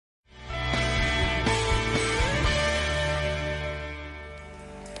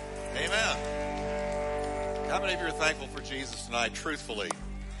many of you are thankful for Jesus tonight, truthfully?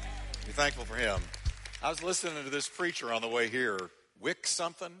 You're thankful for him. I was listening to this preacher on the way here, Wick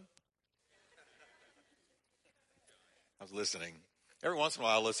something. I was listening. Every once in a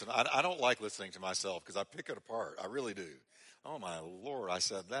while I listen. I don't like listening to myself because I pick it apart. I really do. Oh my Lord, I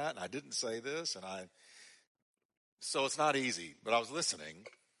said that and I didn't say this so it's not easy. But I was listening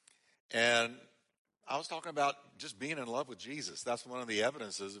and I was talking about just being in love with Jesus. That's one of the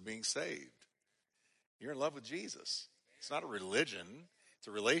evidences of being saved. You're in love with Jesus. It's not a religion. It's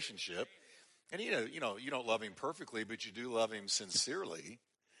a relationship. And you don't love him perfectly, but you do love him sincerely.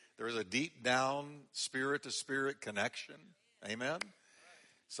 There is a deep down spirit to spirit connection. Amen.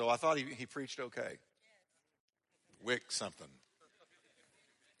 So I thought he preached okay. Wick something.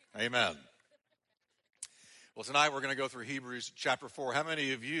 Amen. Well, tonight we're going to go through Hebrews chapter 4. How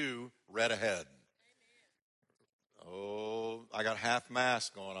many of you read ahead? Oh, I got half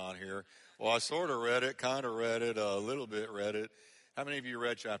mask going on here. Well, I sort of read it, kind of read it, a little bit read it. How many of you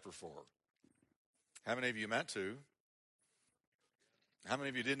read chapter 4? How many of you meant to? How many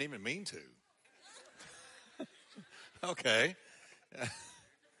of you didn't even mean to? Okay.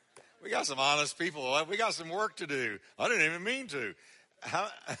 We got some honest people. We got some work to do. I didn't even mean to.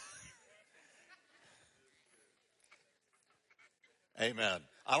 Amen.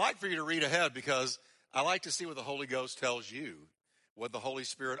 I like for you to read ahead because I like to see what the Holy Ghost tells you, what the Holy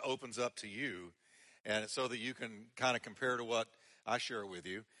Spirit opens up to you, and so that you can kind of compare to what I share with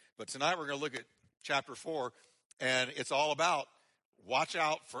you. But tonight we're going to look at chapter 4, and it's all about watch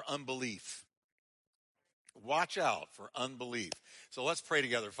out for unbelief. Watch out for unbelief. So let's pray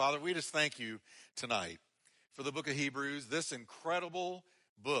together. Father, we just thank you tonight for the book of Hebrews, this incredible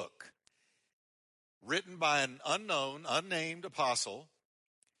book written by an unknown, unnamed apostle.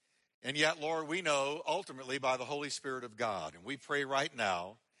 And yet, Lord, we know ultimately by the Holy Spirit of God. And we pray right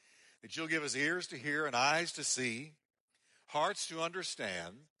now that you'll give us ears to hear and eyes to see, hearts to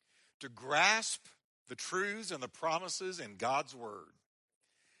understand, to grasp the truths and the promises in God's word.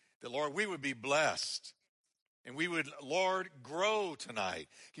 That, Lord, we would be blessed. And we would, Lord, grow tonight.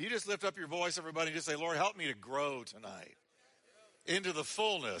 Can you just lift up your voice, everybody, and just say, Lord, help me to grow tonight into the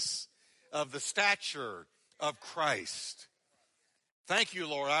fullness of the stature of Christ. Thank you,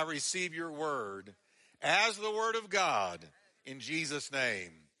 Lord. I receive your word as the word of God in Jesus'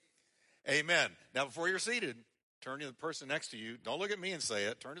 name. Amen. Now, before you're seated, turn to the person next to you. Don't look at me and say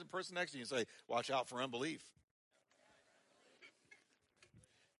it. Turn to the person next to you and say, watch out for unbelief.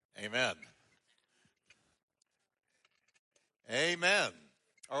 Amen. Amen.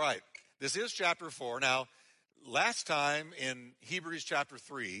 All right. This is chapter 4. Now, last time in Hebrews chapter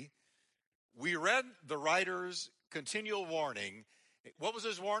 3, we read the writer's continual warning. What was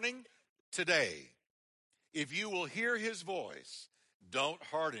his warning? Today, if you will hear his voice, don't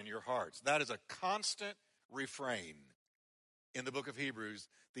harden your hearts. That is a constant refrain in the book of Hebrews,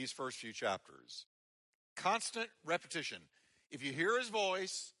 these first few chapters. Constant repetition. If you hear his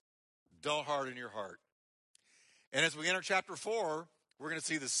voice, don't harden your heart. And as we enter chapter 4, we're going to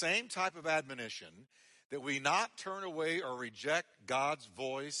see the same type of admonition that we not turn away or reject God's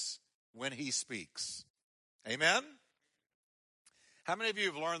voice when he speaks. Amen? How many of you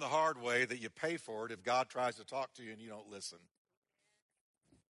have learned the hard way that you pay for it if God tries to talk to you and you don't listen?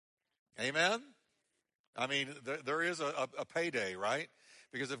 Amen? I mean, there is a payday, right?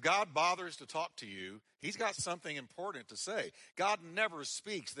 Because if God bothers to talk to you, he's got something important to say. God never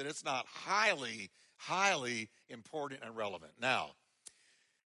speaks that it's not highly, highly important and relevant. Now,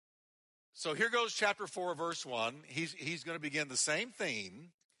 so here goes chapter 4, verse 1. He's going to begin the same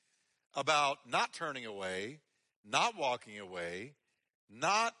theme about not turning away, not walking away,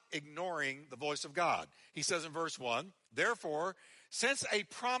 not ignoring the voice of God. He says in verse 1, therefore, since a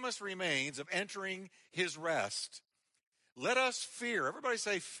promise remains of entering his rest, let us fear. Everybody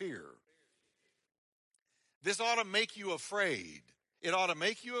say fear. This ought to make you afraid. It ought to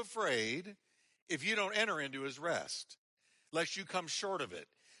make you afraid if you don't enter into his rest, lest you come short of it.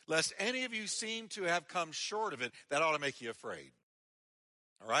 Lest any of you seem to have come short of it, that ought to make you afraid.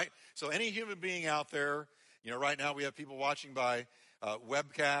 All right? So any human being out there, right now we have people watching by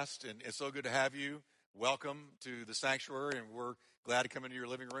webcast, and it's so good to have you. Welcome to the sanctuary, and we're glad to come into your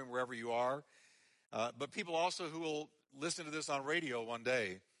living room wherever you are. But people also who will listen to this on radio one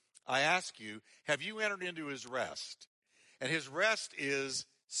day, I ask you, have you entered into his rest? And his rest is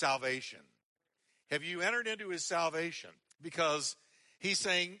salvation. Have you entered into his salvation? Because he's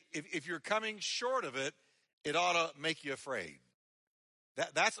saying if you're coming short of it, it ought to make you afraid.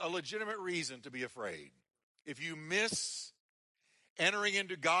 That's a legitimate reason to be afraid. If you miss entering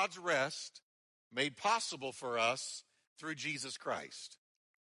into God's rest made possible for us through Jesus Christ.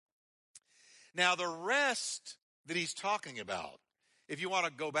 Now, the rest that he's talking about, if you want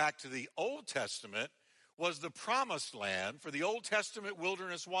to go back to the Old Testament, was the promised land for the Old Testament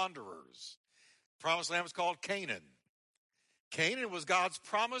wilderness wanderers. Promised land was called Canaan. Canaan was God's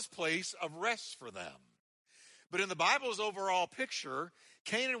promised place of rest for them. But in the Bible's overall picture,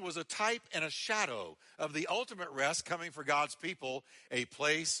 Canaan was a type and a shadow of the ultimate rest coming for God's people, a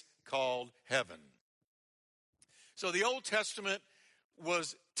place called heaven. So the Old Testament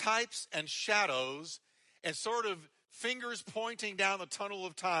was types and shadows and sort of fingers pointing down the tunnel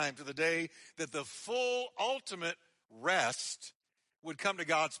of time to the day that the full ultimate rest would come to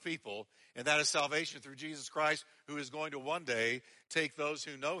God's people, and that is salvation through Jesus Christ, who is going to one day take those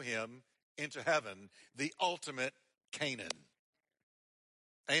who know him into heaven, the ultimate Canaan.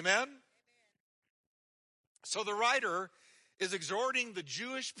 Amen? So the writer is exhorting the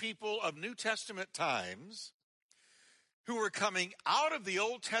Jewish people of New Testament times who were coming out of the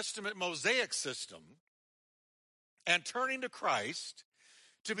Old Testament Mosaic system and turning to Christ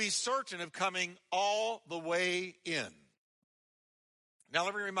to be certain of coming all the way in. Now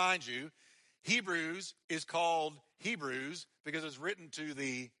let me remind you, Hebrews is called Hebrews because it's written to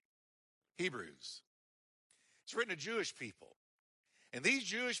the Hebrews. It's written to Jewish people. And these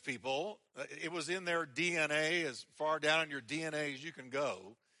Jewish people, it was in their DNA, as far down in your DNA as you can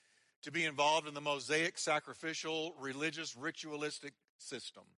go, to be involved in the Mosaic sacrificial, religious, ritualistic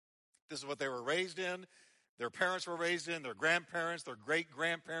system. This is what they were raised in. Their parents were raised in, their grandparents, their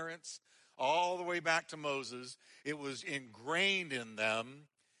great-grandparents, all the way back to Moses. It was ingrained in them.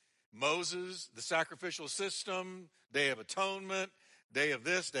 Moses, the sacrificial system, Day of Atonement, day of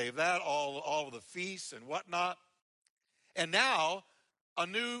this, day of that, all of the feasts and whatnot. And now a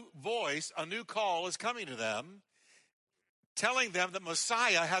new voice, a new call is coming to them, telling them that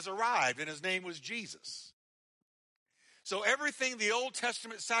Messiah has arrived, and his name was Jesus. So everything the Old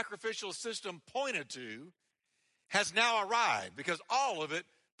Testament sacrificial system pointed to has now arrived, because all of it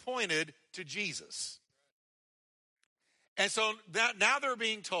pointed to Jesus. And so now they're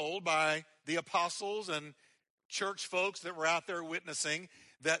being told by the apostles and church folks that were out there witnessing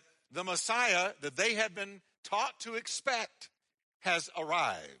that the Messiah that they had been taught to expect has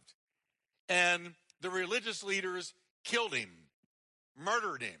arrived. And the religious leaders killed him,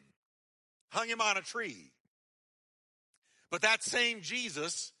 murdered him, hung him on a tree. But that same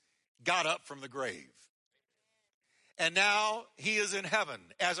Jesus got up from the grave. And now he is in heaven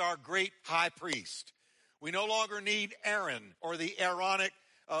as our great high priest. We no longer need Aaron or the Aaronic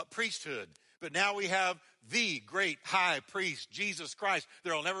priesthood, but now we have the great high priest, Jesus Christ.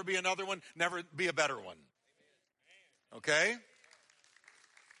 There will never be another one, never be a better one. Okay?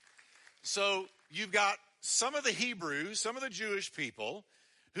 So you've got some of the Hebrews, some of the Jewish people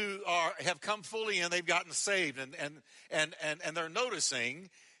who have come fully in, they've gotten saved, and they're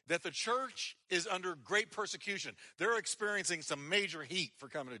noticing that the church is under great persecution. They're experiencing some major heat for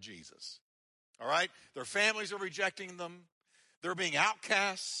coming to Jesus. All right? Their families are rejecting them. They're being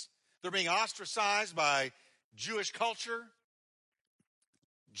outcasts. They're being ostracized by Jewish culture.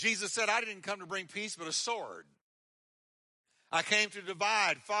 Jesus said, I didn't come to bring peace, but a sword. I came to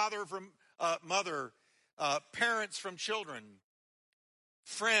divide father from mother, parents from children,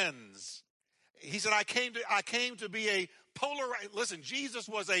 friends. He said, I came to be a listen, Jesus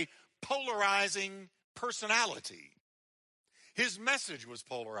was a polarizing personality. His message was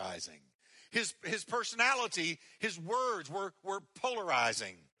polarizing. His personality, his words were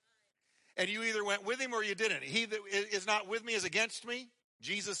polarizing. And you either went with him or you didn't. He that is not with me is against me,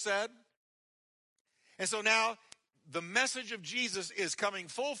 Jesus said. And so now the message of Jesus is coming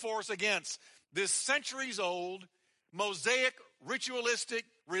full force against this centuries-old, Mosaic, ritualistic,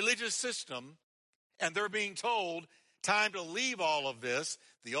 religious system. And they're being told, time to leave all of this.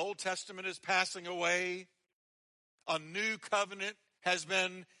 The Old Testament is passing away. A new covenant has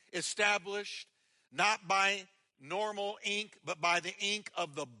been established, not by normal ink, but by the ink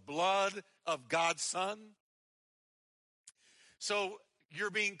of the blood of God's Son. So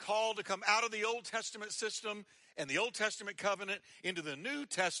you're being called to come out of the Old Testament system and the Old Testament covenant into the New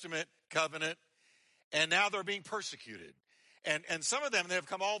Testament covenant, and now they're being persecuted. And some of them that have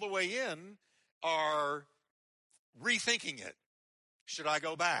come all the way in are rethinking it. Should I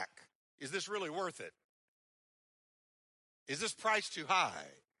go back? Is this really worth it? Is this price too high?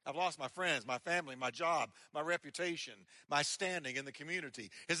 I've lost my friends, my family, my job, my reputation, my standing in the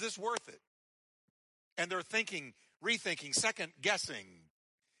community. Is this worth it? And they're thinking, rethinking, second guessing.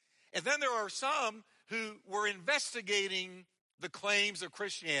 And then there are some who were investigating the claims of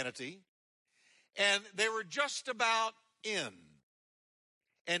Christianity, and they were just about in.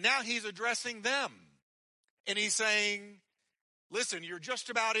 And now he's addressing them. And he's saying, Listen, you're just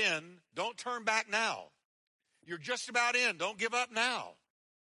about in. Don't turn back now. You're just about in. Don't give up now.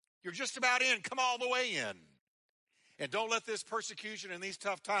 You're just about in. Come all the way in. And don't let this persecution and these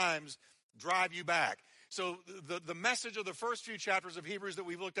tough times drive you back. So the message of the first few chapters of Hebrews that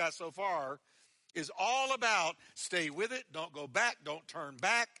we've looked at so far is all about stay with it, don't go back, don't turn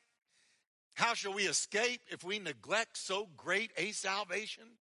back. How shall we escape if we neglect so great a salvation?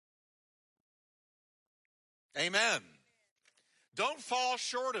 Amen. Don't fall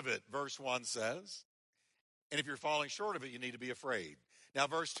short of it, verse 1 says. And if you're falling short of it, you need to be afraid. Now,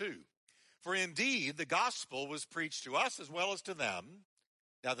 verse 2. For indeed, the gospel was preached to us as well as to them.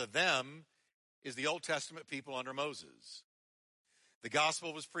 Now, the them is the Old Testament people under Moses. The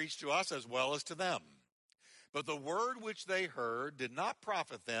gospel was preached to us as well as to them. But the word which they heard did not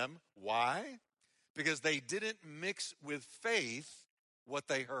profit them. Why? Because they didn't mix with faith what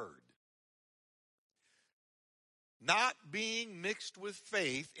they heard. Not being mixed with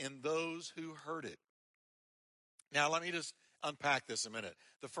faith in those who heard it. Now, let me just unpack this a minute.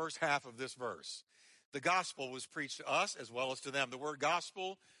 The first half of this verse. The gospel was preached to us as well as to them. The word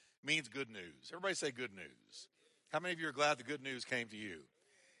gospel means good news. Everybody say good news. How many of you are glad the good news came to you?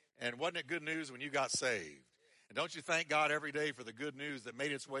 And wasn't it good news when you got saved? And don't you thank God every day for the good news that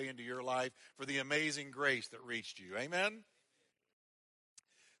made its way into your life, for the amazing grace that reached you? Amen?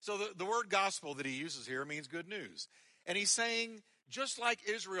 So the word gospel that he uses here means good news. And he's saying, just like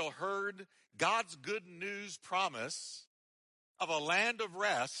Israel heard God's good news promise of a land of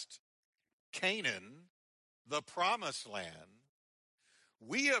rest, Canaan, the promised land,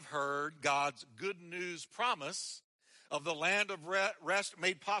 we have heard God's good news promise of the land of rest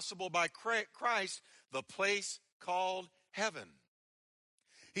made possible by Christ, the place called heaven.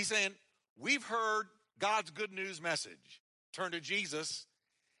 He's saying, we've heard God's good news message. Turn to Jesus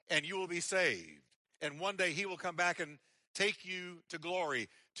and you will be saved. And one day he will come back and take you to glory,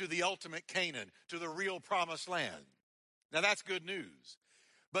 to the ultimate Canaan, to the real promised land. Now that's good news.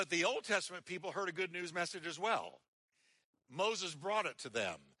 But the Old Testament people heard a good news message as well. Moses brought it to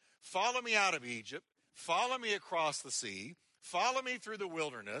them. Follow me out of Egypt. Follow me across the sea. Follow me through the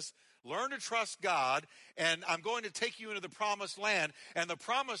wilderness. Learn to trust God. And I'm going to take you into the promised land. And the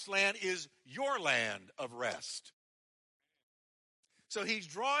promised land is your land of rest. So he's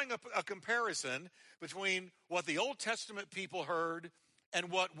drawing up a comparison between what the Old Testament people heard and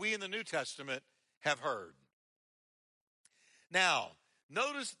what we in the New Testament have heard. Now,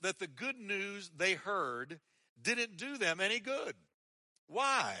 notice that the good news they heard didn't do them any good.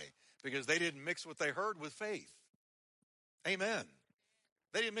 Why? Because they didn't mix what they heard with faith. Amen.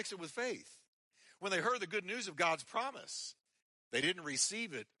 They didn't mix it with faith. When they heard the good news of God's promise, they didn't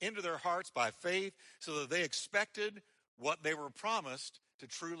receive it into their hearts by faith so that they expected what they were promised to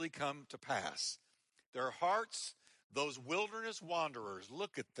truly come to pass. Their hearts, those wilderness wanderers,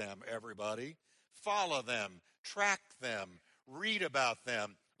 look at them, everybody. Follow them, track them, read about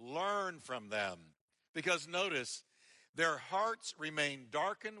them, learn from them. Because notice, their hearts remained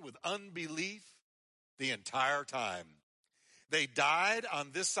darkened with unbelief the entire time. They died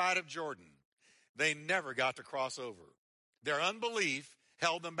on this side of Jordan. They never got to cross over. Their unbelief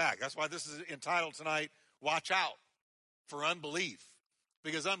held them back. That's why this is entitled tonight, Watch Out for Unbelief.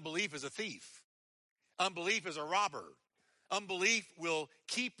 Because unbelief is a thief. Unbelief is a robber. Unbelief will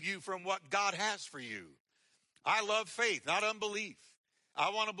keep you from what God has for you. I love faith, not unbelief.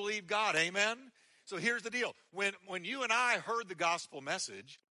 I want to believe God. Amen? So here's the deal. When you and I heard the gospel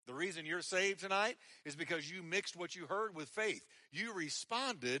message, the reason you're saved tonight is because you mixed what you heard with faith. You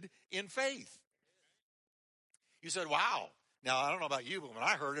responded in faith. You said, wow. Now, I don't know about you, but when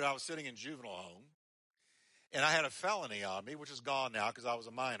I heard it, I was sitting in juvenile home. And I had a felony on me, which is gone now because I was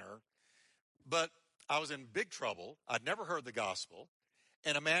a minor. But I was in big trouble. I'd never heard the gospel.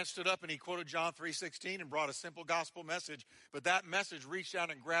 And a man stood up and he quoted John 3:16 and brought a simple gospel message. But that message reached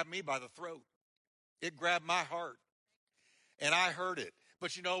out and grabbed me by the throat. It grabbed my heart. And I heard it.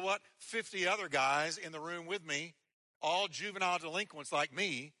 But you know what? 50 other guys in the room with me, all juvenile delinquents like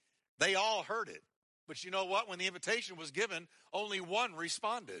me, they all heard it. But you know what? When the invitation was given, only one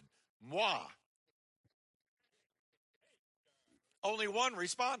responded. Moi. Only one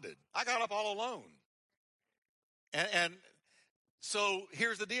responded. I got up all alone. And so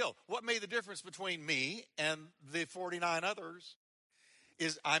here's the deal. What made the difference between me and the 49 others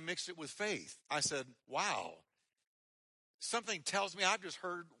is I mixed it with faith. I said, wow, something tells me I've just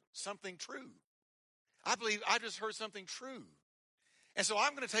heard something true. I believe I just heard something true. And so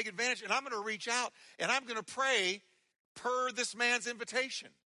I'm going to take advantage and I'm going to reach out and I'm going to pray per this man's invitation.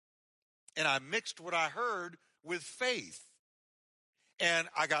 And I mixed what I heard with faith. And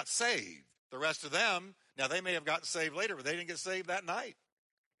I got saved. The rest of them Now, they may have gotten saved later, but they didn't get saved that night.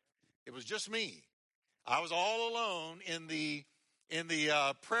 It was just me. I was all alone in the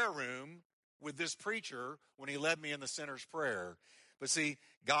prayer room with this preacher when he led me in the sinner's prayer. But see,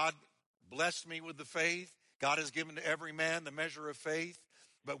 God blessed me with the faith. God has given to every man the measure of faith.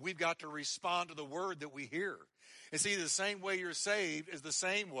 But we've got to respond to the word that we hear. And see, the same way you're saved is the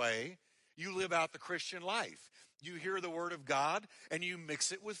same way you live out the Christian life. You hear the word of God and you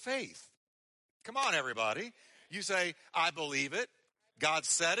mix it with faith. Come on, everybody. You say, I believe it. God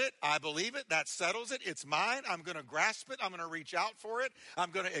said it. I believe it. That settles it. It's mine. I'm going to grasp it. I'm going to reach out for it. I'm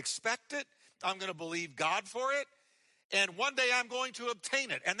going to expect it. I'm going to believe God for it. And one day I'm going to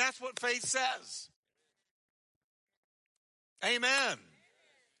obtain it. And that's what faith says. Amen.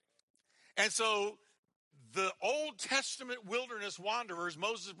 And so the Old Testament wilderness wanderers,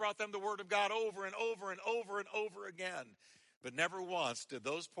 Moses brought them the word of God over and over and over and over again. But never once did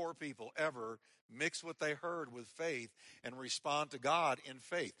those poor people ever mix what they heard with faith and respond to God in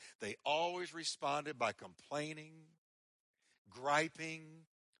faith. They always responded by complaining, griping,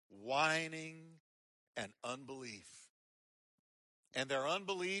 whining, and unbelief. And their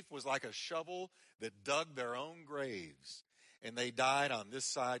unbelief was like a shovel that dug their own graves. And they died on this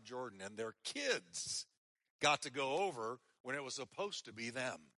side Jordan. And their kids got to go over when it was supposed to be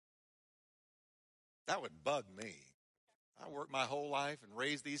them. That would bug me. I worked my whole life and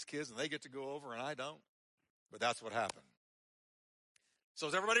raised these kids, and they get to go over and I don't. But that's what happened. So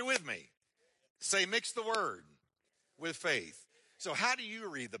is everybody with me? Say, mix the word with faith. So how do you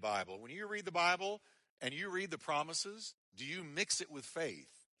read the Bible? When you read the Bible and you read the promises, do you mix it with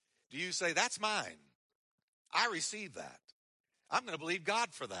faith? Do you say, that's mine? I receive that. I'm going to believe God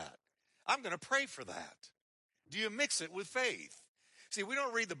for that. I'm going to pray for that. Do you mix it with faith? See, we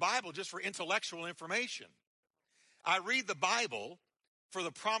don't read the Bible just for intellectual information. I read the Bible for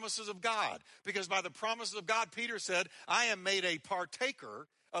the promises of God. Because by the promises of God, Peter said, I am made a partaker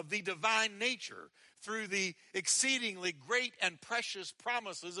of the divine nature through the exceedingly great and precious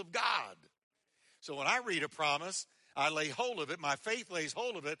promises of God. So when I read a promise, I lay hold of it, my faith lays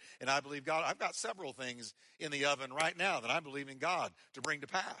hold of it, and I believe God. I've got several things in the oven right now that I believe in God to bring to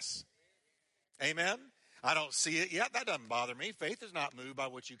pass. Amen? I don't see it yet. That doesn't bother me. Faith is not moved by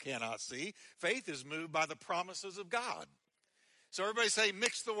what you cannot see. Faith is moved by the promises of God. So everybody say,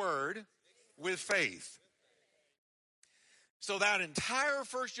 mix the word with faith. So that entire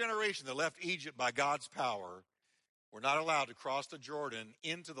first generation that left Egypt by God's power were not allowed to cross the Jordan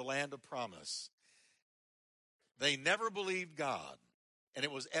into the land of promise. They never believed God, and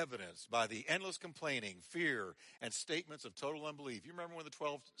it was evidenced by the endless complaining, fear, and statements of total unbelief. You remember when the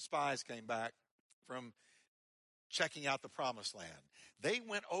 12 spies came back from checking out the promised land? They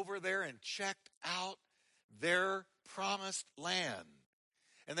went over there and checked out their promised land.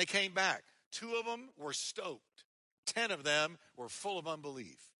 And they came back. 2 of them were stoked. 10 of them were full of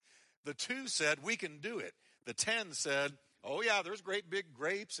unbelief. The 2 said, we can do it. The 10 said, oh yeah, there's great big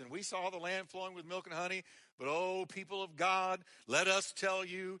grapes, and we saw the land flowing with milk and honey. But oh, people of God, let us tell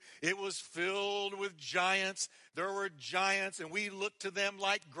you, it was filled with giants. There were giants, and we looked to them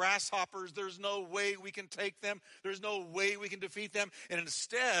like grasshoppers. There's no way we can take them. There's no way we can defeat them. And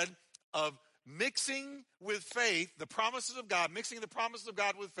instead of mixing with faith, the promises of God, mixing the promises of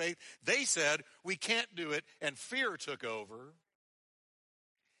God with faith, they said, we can't do it. And fear took over.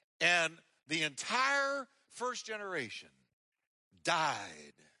 And the entire first generation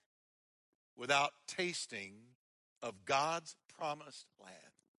died without tasting of God's promised land.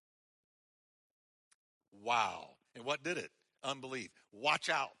 Wow. And what did it? Unbelief. Watch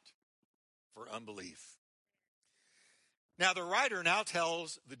out for unbelief. Now, the writer now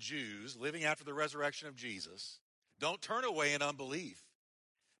tells the Jews living after the resurrection of Jesus, don't turn away in unbelief,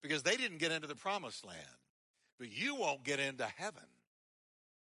 because they didn't get into the promised land. But you won't get into heaven,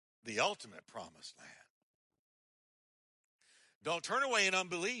 the ultimate promised land. Don't turn away in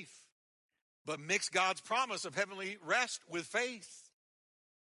unbelief, but mix God's promise of heavenly rest with faith.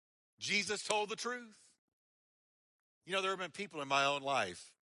 Jesus told the truth. You know, there have been people in my own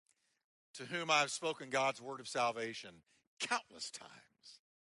life to whom I've spoken God's word of salvation countless times.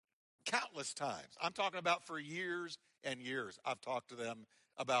 Countless times. I'm talking about for years and years. I've talked to them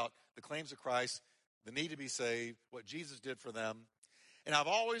about the claims of Christ, the need to be saved, what Jesus did for them. And I've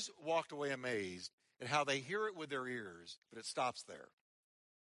always walked away amazed at how they hear it with their ears, but it stops there.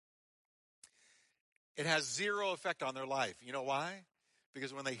 It has zero effect on their life. You know why?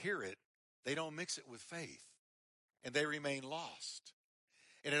 Because when they hear it, they don't mix it with faith, and they remain lost.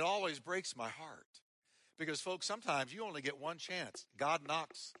 And it always breaks my heart. Because, folks, sometimes you only get one chance. God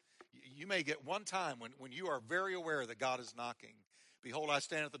knocks. You may get one time when you are very aware that God is knocking. Behold, I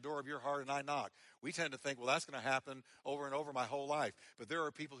stand at the door of your heart and I knock. We tend to think, well, that's going to happen over and over my whole life. But there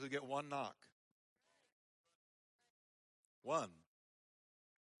are people who get one knock. One.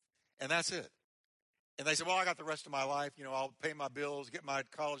 And that's it. And they say, well, I got the rest of my life. I'll pay my bills, get my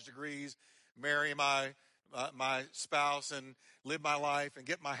college degrees, marry my spouse and live my life and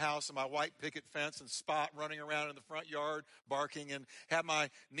get my house and my white picket fence and Spot running around in the front yard barking and have my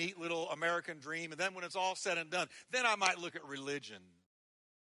neat little American dream. And then when it's all said and done, then I might look at religion.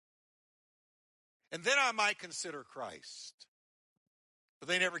 And then I might consider Christ. But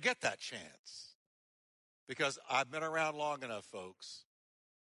they never get that chance. Because I've been around long enough, folks,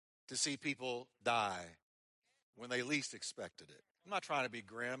 to see people die when they least expected it. I'm not trying to be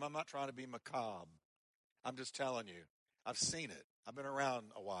grim. I'm not trying to be macabre. I'm just telling you, I've seen it. I've been around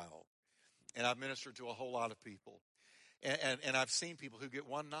a while, and I've ministered to a whole lot of people. And I've seen people who get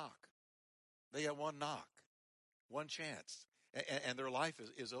one knock. They get one knock, one chance, and their life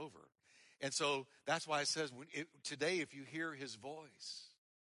is over. And so that's why it says, today if you hear his voice,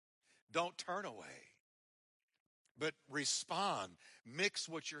 don't turn away, but respond. Mix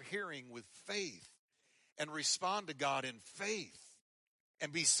what you're hearing with faith and respond to God in faith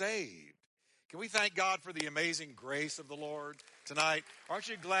and be saved. Can we thank God for the amazing grace of the Lord tonight? Aren't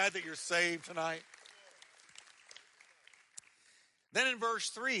you glad that you're saved tonight? Then in verse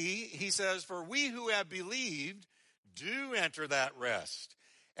 3, he says, for we who have believed do enter that rest.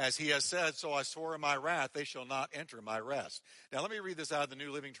 As he has said, so I swore in my wrath, they shall not enter my rest. Now let me read this out of the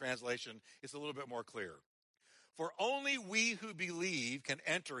New Living Translation. It's a little bit more clear. For only we who believe can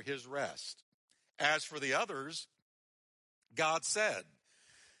enter his rest. As for the others, God said,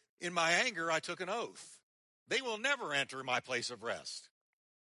 in my anger I took an oath. They will never enter my place of rest,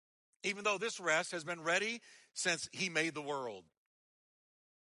 even though this rest has been ready since he made the world.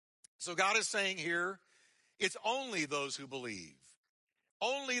 So God is saying here, it's only those who believe.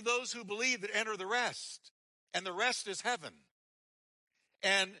 Only those who believe that enter the rest. And the rest is heaven.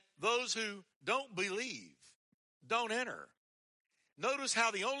 And those who don't believe don't enter. Notice how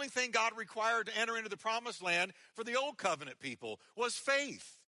the only thing God required to enter into the promised land for the old covenant people was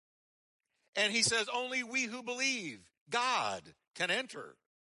faith. And he says, only we who believe God can enter.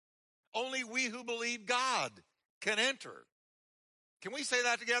 Only we who believe God can enter. Can we say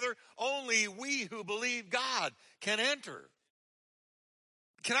that together? Only we who believe God can enter.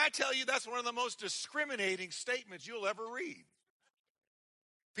 Can I tell you that's one of the most discriminating statements you'll ever read?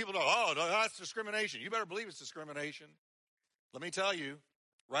 People go, oh, no, that's discrimination. You better believe it's discrimination. Let me tell you,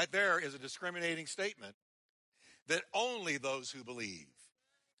 right there is a discriminating statement that only those who believe,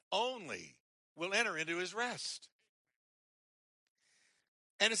 only will enter into his rest.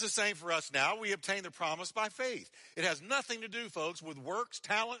 And it's the same for us now. We obtain the promise by faith. It has nothing to do, folks, with works,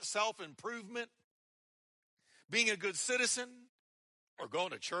 talent, self-improvement, being a good citizen, or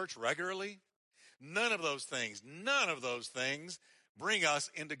going to church regularly. None of those things bring us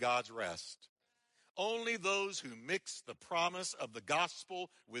into God's rest. Only those who mix the promise of the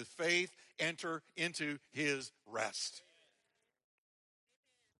gospel with faith enter into his rest.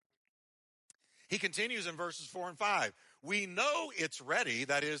 He continues in verses 4 and 5. We know it's ready,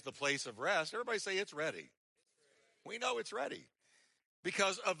 that is the place of rest. Everybody say it's ready. We know it's ready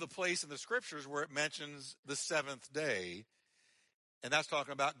because of the place in the scriptures where it mentions the seventh day. And that's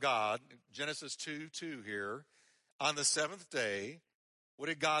talking about God. Genesis 2:2 here. On the seventh day, what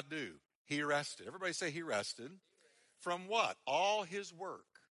did God do? He rested. Everybody say he rested. From what? All his work.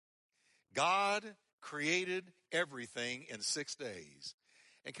 God created everything in 6 days.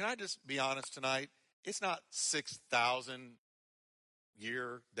 And can I just be honest tonight? It's not 6,000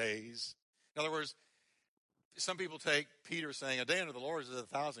 year days. In other words, some people take Peter saying a day unto the Lord is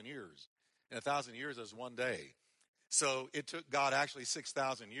 1,000 years. And 1,000 years is 1 day. So it took God actually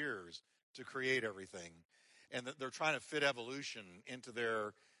 6,000 years to create everything. And they're trying to fit evolution into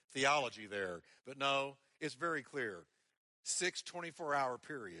their theology there. But no, it's very clear. 6 24-hour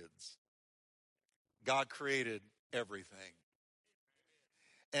periods. God created everything.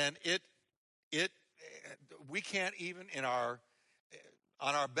 And we can't even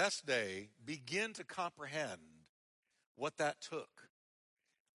on our best day begin to comprehend what that took.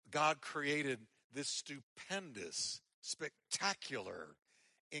 God created this stupendous, spectacular,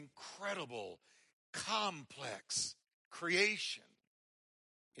 incredible, complex creation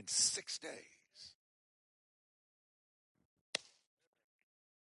in 6 days.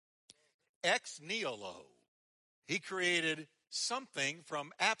 Ex nihilo. He created something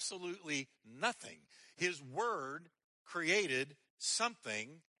from absolutely nothing. His word created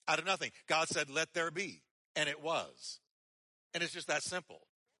something out of nothing. God said, let there be. And it was. And it's just that simple.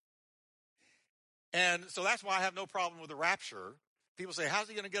 And so that's why I have no problem with the rapture, People say, how's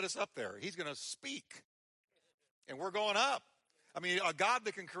he going to get us up there? He's going to speak, and we're going up. I mean, a God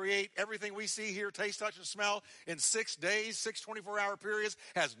that can create everything we see, hear, taste, touch, and smell in 6 days, 6 24-hour periods,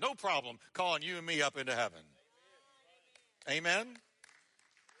 has no problem calling you and me up into heaven. Amen?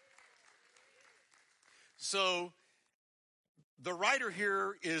 So, the writer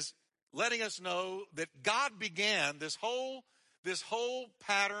here is letting us know that God began this whole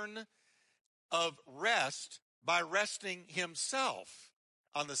pattern of rest by resting himself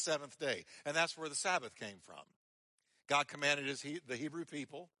on the seventh day. And that's where the Sabbath came from. God commanded the Hebrew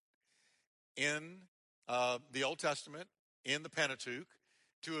people in the Old Testament, in the Pentateuch,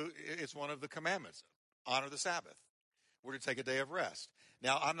 it's one of the commandments, honor the Sabbath. We're to take a day of rest.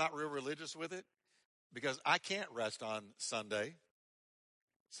 Now, I'm not real religious with it because I can't rest on Sunday.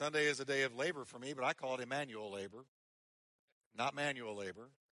 Sunday is a day of labor for me, but I call it Emmanuel labor, not manual labor.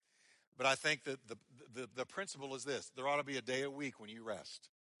 But I think that the principle is this. There ought to be a day a week when you rest.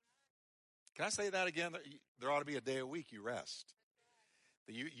 Can I say that again? There ought to be a day a week you rest.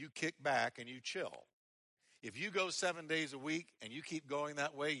 That you kick back and you chill. If you go 7 days a week and you keep going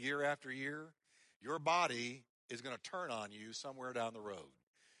that way year after year, your body is going to turn on you somewhere down the road.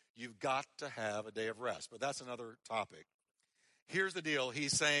 You've got to have a day of rest. But that's another topic. Here's the deal.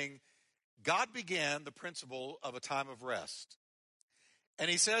 He's saying God began the principle of a time of rest. And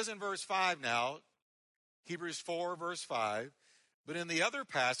he says in verse 5 now, Hebrews 4, verse 5, but in the other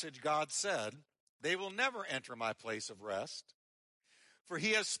passage, God said, they will never enter my place of rest. For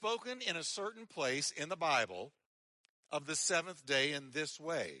he has spoken in a certain place in the Bible of the seventh day in this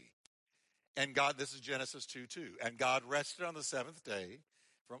way. And God, this is Genesis 2:2. And God rested on the seventh day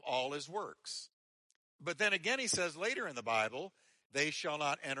from all his works. But then again, he says later in the Bible, they shall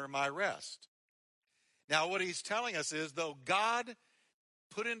not enter my rest. Now, what he's telling us is, though God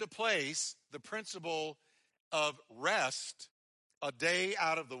put into place the principle of rest a day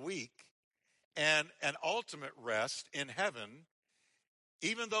out of the week and an ultimate rest in heaven,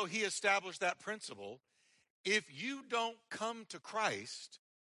 even though he established that principle, if you don't come to Christ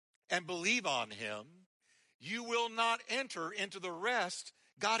and believe on him, you will not enter into the rest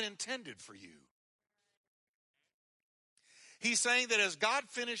God intended for you. He's saying that as God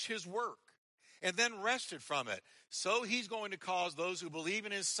finished his work and then rested from it, so he's going to cause those who believe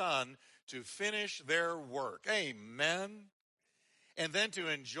in his Son to finish their work. Amen. And then to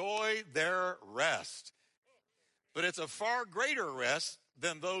enjoy their rest. But it's a far greater rest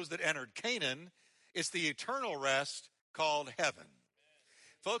than those that entered Canaan. It's the eternal rest called heaven.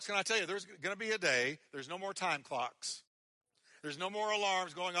 Folks, can I tell you, there's going to be a day, there's no more time clocks. There's no more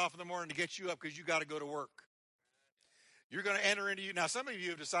alarms going off in the morning to get you up because you got to go to work. You're going to enter into now some of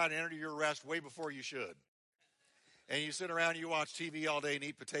you have decided to enter your rest way before you should. And you sit around and you watch TV all day and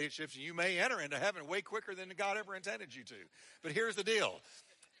eat potato chips, and you may enter into heaven way quicker than God ever intended you to. But here's the deal.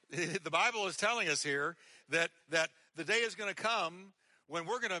 The Bible is telling us here that the day is going to come when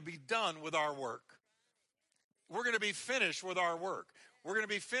we're going to be done with our work. We're going to be finished with our work. We're going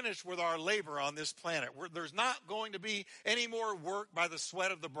to be finished with our labor on this planet. There's not going to be any more work by the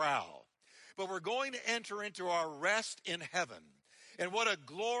sweat of the brow. But we're going to enter into our rest in heaven. And what a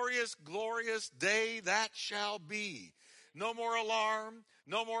glorious, glorious day that shall be. No more alarm,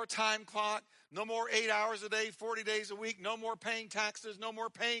 no more time clock, no more 8 hours a day, 40 days a week, no more paying taxes, no more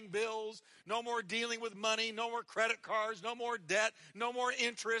paying bills, no more dealing with money, no more credit cards, no more debt, no more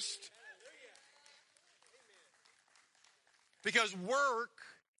interest. Because work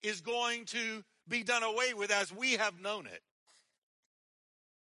is going to be done away with as we have known it.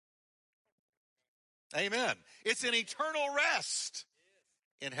 Amen. It's an eternal rest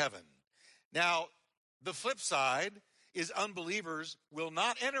in heaven. Now, the flip side is unbelievers will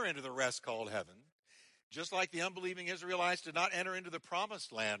not enter into the rest called heaven. Just like the unbelieving Israelites did not enter into the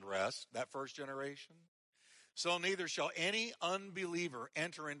promised land rest, that first generation, so neither shall any unbeliever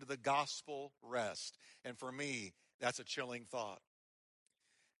enter into the gospel rest. And for me, that's a chilling thought.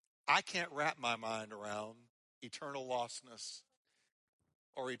 I can't wrap my mind around eternal lostness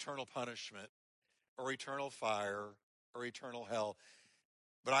or eternal punishment or eternal fire or eternal hell.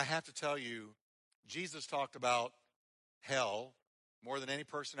 But I have to tell you, Jesus talked about hell more than any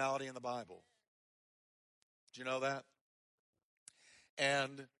personality in the Bible. Do you know that?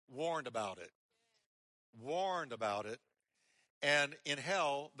 And warned about it. Warned about it. And in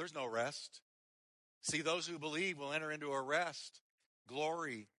hell, there's no rest. See, those who believe will enter into a rest.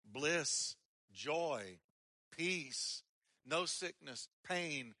 Glory, bliss, joy, peace, no sickness,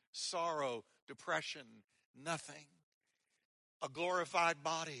 pain, sorrow, depression, nothing. A glorified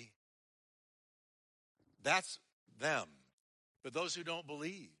body. That's them. But those who don't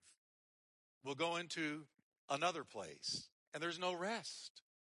believe will go into another place. and there's no rest.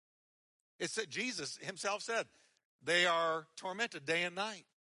 It's that Jesus himself said, they are tormented day and night.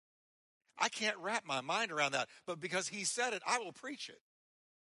 I can't wrap my mind around that, but because he said it, I will preach it.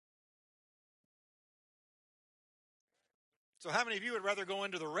 So how many of you would rather go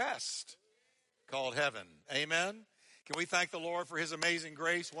into the rest called heaven? Amen? Can we thank the Lord for his amazing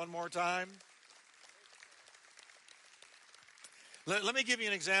grace one more time? Let me give you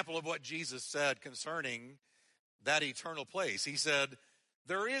an example of what Jesus said concerning that eternal place. He said,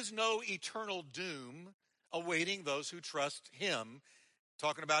 there is no eternal doom awaiting those who trust him,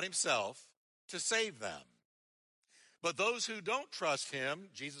 talking about himself, to save them. But those who don't trust him,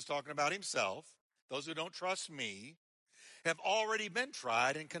 Jesus talking about himself, those who don't trust me, have already been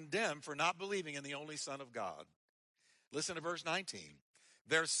tried and condemned for not believing in the only Son of God. Listen to verse 19.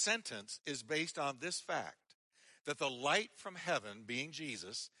 Their sentence is based on this fact, that the light from heaven, being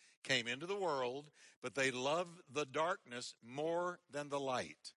Jesus, came into the world, but they loved the darkness more than the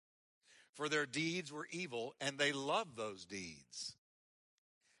light. For their deeds were evil, and they loved those deeds.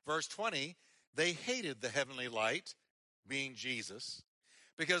 Verse 20, they hated the heavenly light, being Jesus,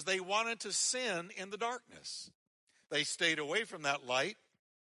 because they wanted to sin in the darkness. They stayed away from that light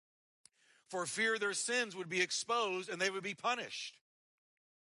for fear their sins would be exposed and they would be punished.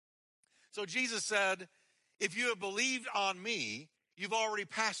 So Jesus said, if you have believed on me, you've already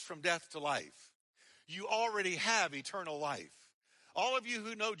passed from death to life. You already have eternal life. All of you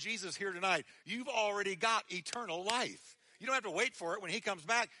who know Jesus here tonight, you've already got eternal life. You don't have to wait for it when he comes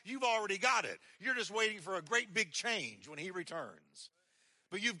back. You've already got it. You're just waiting for a great big change when he returns.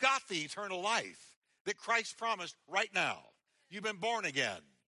 But you've got the eternal life that Christ promised right now. You've been born again.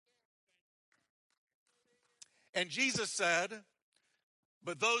 And Jesus said,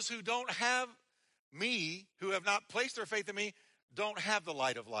 but those who don't have me, who have not placed their faith in me, don't have the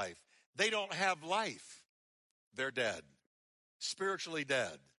light of life. They don't have life. They're dead, spiritually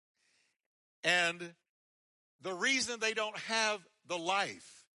dead. And the reason they don't have the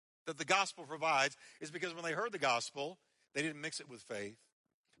life that the gospel provides is because when they heard the gospel, they didn't mix it with faith,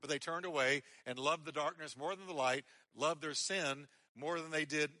 but they turned away and loved the darkness more than the light, loved their sin more than they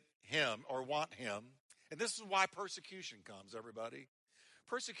did him or want him. And this is why persecution comes, everybody.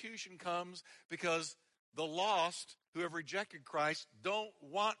 Persecution comes because the lost who have rejected Christ don't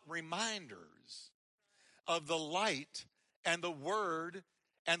want reminders of the light and the word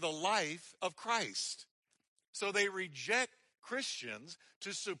and the life of Christ. So they reject Christians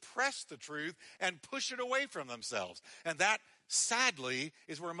to suppress the truth and push it away from themselves. And that, sadly,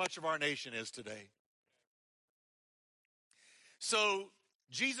 is where much of our nation is today. So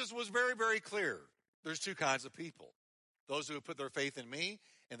Jesus was very, very clear. There's two kinds of people. Those who have put their faith in me,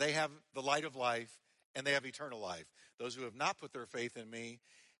 and they have the light of life, and they have eternal life. Those who have not put their faith in me,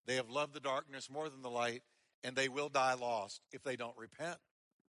 they have loved the darkness more than the light, and they will die lost if they don't repent.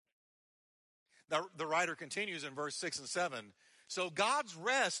 Now, the writer continues in verse 6 and 7. So God's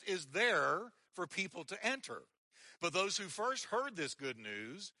rest is there for people to enter. But those who first heard this good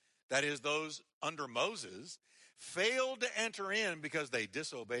news, that is, those under Moses, failed to enter in because they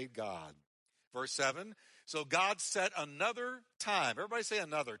disobeyed God. Verse 7, so God set another time. Everybody say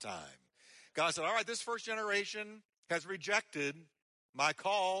another time. God said, all right, this first generation has rejected my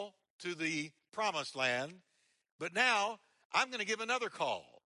call to the promised land, but now I'm going to give another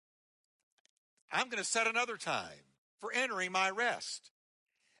call. I'm going to set another time for entering my rest.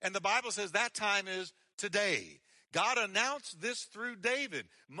 And the Bible says that time is today. God announced this through David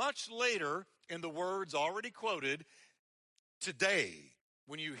much later in the words already quoted. Today,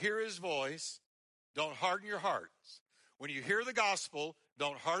 when you hear his voice, don't harden your hearts. When you hear the gospel,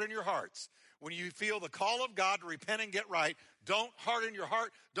 don't harden your hearts. When you feel the call of God to repent and get right, don't harden your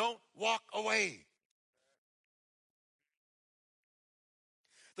heart. Don't walk away.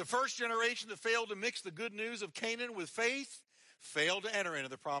 The first generation that failed to mix the good news of Canaan with faith failed to enter into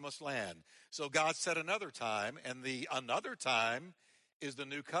the promised land. So God set another time, and the another time is the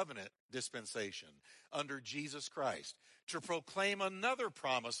new covenant dispensation under Jesus Christ, to proclaim another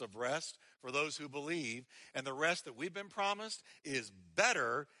promise of rest for those who believe. And the rest that we've been promised is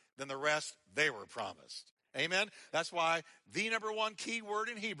better than the rest they were promised. Amen? That's why the number one key word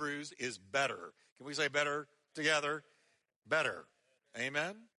in Hebrews is better. Can we say better together? Better.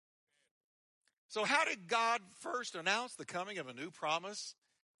 Amen? So how did God first announce the coming of a new promise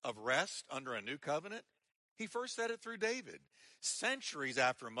of rest under a new covenant? He first said it through David, centuries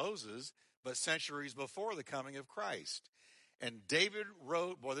after Moses, but centuries before the coming of Christ. And David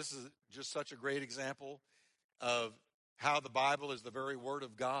wrote, boy, this is just such a great example of how the Bible is the very word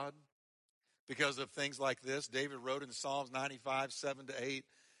of God. Because of things like this, David wrote in Psalms 95, 7-8,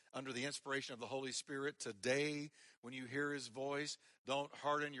 under the inspiration of the Holy Spirit today, when you hear his voice, don't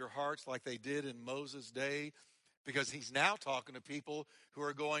harden your hearts like they did in Moses' day, because he's now talking to people who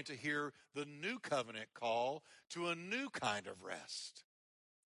are going to hear the new covenant call to a new kind of rest.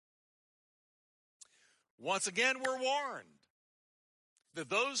 Once again, we're warned that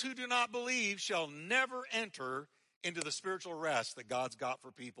those who do not believe shall never enter into the spiritual rest that God's got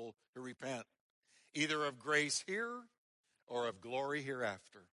for people who repent, either of grace here or of glory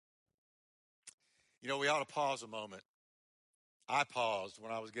hereafter. You know, we ought to pause a moment. I paused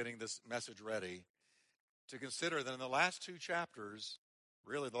when I was getting this message ready to consider that in the last 2 chapters,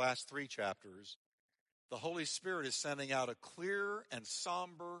 really the last 3 chapters, the Holy Spirit is sending out a clear and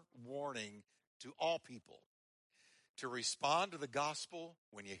somber warning to all people to respond to the gospel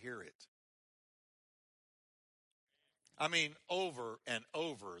when you hear it. I mean, over and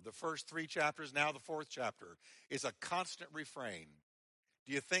over, the first 3 chapters, now the 4th chapter, is a constant refrain.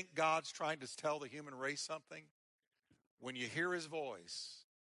 Do you think God's trying to tell the human race something? When you hear his voice,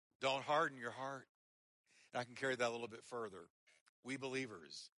 don't harden your heart. And I can carry that a little bit further. We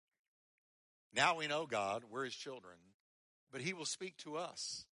believers, now we know God, we're his children, but he will speak to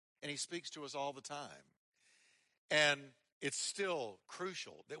us, and he speaks to us all the time. And it's still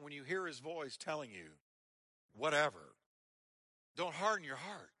crucial that when you hear his voice telling you, whatever, don't harden your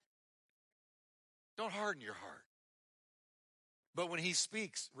heart. Don't harden your heart. But when he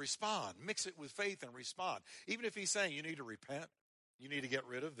speaks, respond. Mix it with faith and respond. Even if he's saying you need to repent, you need to get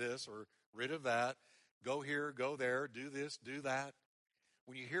rid of this or rid of that, go here, go there, do this, do that.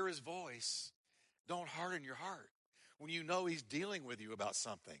 When you hear his voice, don't harden your heart. When you know he's dealing with you about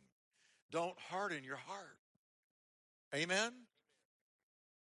something, don't harden your heart. Amen?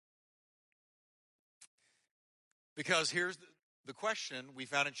 Because here's the question we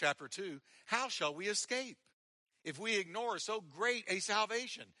found in chapter 2. How shall we escape if we ignore so great a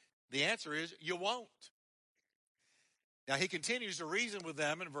salvation? The answer is you won't. Now he continues to reason with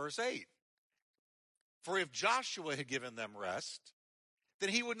them in verse 8. For if Joshua had given them rest, then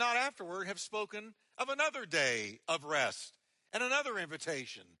he would not afterward have spoken of another day of rest and another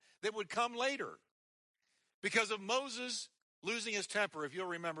invitation that would come later. Because of Moses losing his temper, if you'll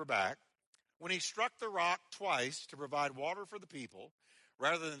remember back, when he struck the rock twice to provide water for the people,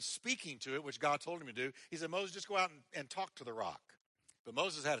 rather than speaking to it, which God told him to do, he said, Moses, just go out and talk to the rock. But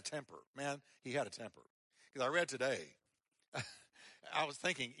Moses had a temper. Man, he had a temper. Because I read today, I was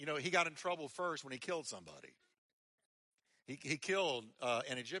thinking, you know, he got in trouble first when he killed somebody. He killed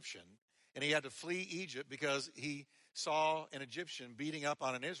an Egyptian, and he had to flee Egypt because he saw an Egyptian beating up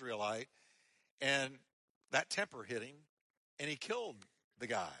on an Israelite, and that temper hit him, and he killed the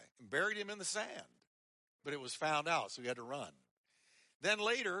guy and buried him in the sand. But it was found out, so he had to run. Then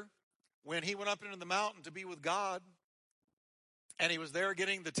later, when he went up into the mountain to be with God, and he was there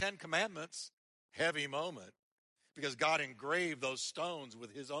getting the 10 Commandments, heavy moment, because God engraved those stones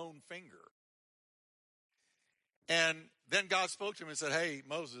with his own finger. And then God spoke to him and said, hey,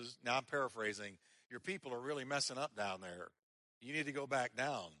 Moses, now I'm paraphrasing, your people are really messing up down there. You need to go back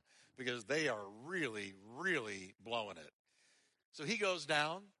down because they are really, really blowing it. So he goes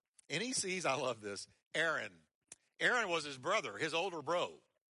down and he sees, I love this, Aaron. Aaron was his brother, his older bro.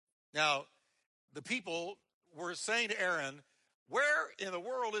 Now, the people were saying to Aaron, where in the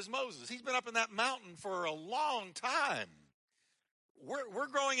world is Moses? He's been up in that mountain for a long time. We're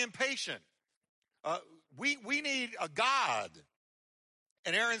growing impatient. We need a God.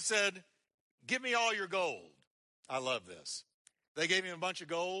 And Aaron said, give me all your gold. I love this. They gave him a bunch of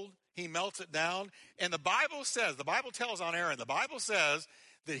gold. He melts it down. And the Bible tells on Aaron, the Bible says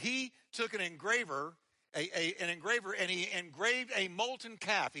that he took an engraver, and he engraved a molten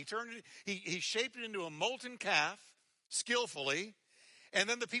calf. He shaped it into a molten calf skillfully. And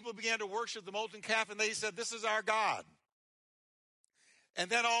then the people began to worship the molten calf, and they said, this is our God. And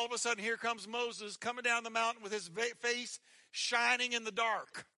then all of a sudden, here comes Moses coming down the mountain with his face shining in the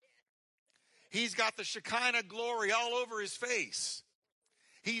dark. He's got the Shekinah glory all over his face.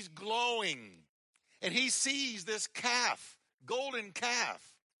 He's glowing. And he sees this calf, golden calf.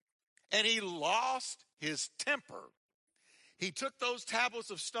 And he lost his temper. He took those tablets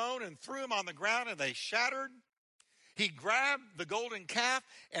of stone and threw them on the ground, and they shattered. He grabbed the golden calf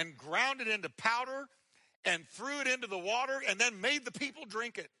and ground it into powder and threw it into the water and then made the people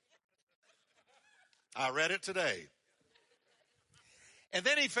drink it. I read it today. And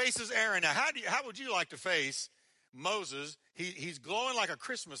then he faces Aaron. Now, how would you like to face Moses? He's glowing like a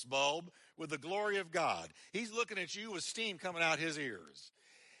Christmas bulb with the glory of God. He's looking at you with steam coming out his ears.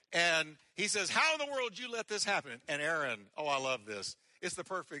 And he says, how in the world did you let this happen? And Aaron, oh, I love this. It's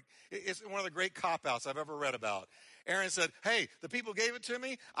one of the great cop-outs I've ever read about. Aaron said, hey, the people gave it to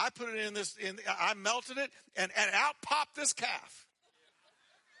me. I put it I melted it, and out popped this calf.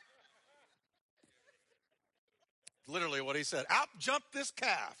 Literally what he said. Out jumped this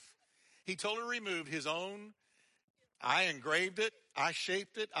calf. He totally removed his own. I engraved it. I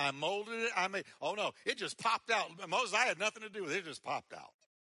shaped it. I molded it. Oh no, it just popped out. Moses, I had nothing to do with it. It just popped out.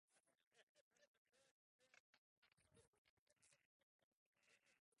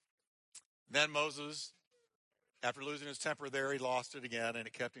 Then Moses, after losing his temper there, he lost it again, and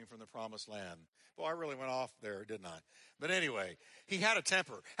it kept him from the promised land. Boy, I really went off there, didn't I? But anyway, he had a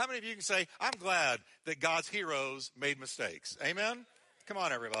temper. How many of you can say, I'm glad that God's heroes made mistakes? Amen? Come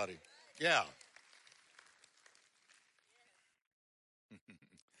on, everybody. Yeah.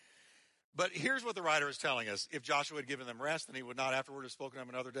 But here's what the writer is telling us. If Joshua had given them rest, then he would not afterward have spoken to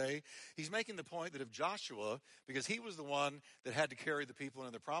them another day. He's making the point that if Joshua, because he was the one that had to carry the people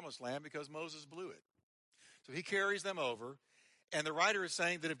into the promised land because Moses blew it. So he carries them over. And the writer is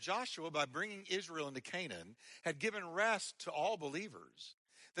saying that if Joshua, by bringing Israel into Canaan, had given rest to all believers,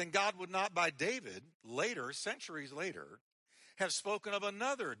 then God would not, by David, later, centuries later, have spoken of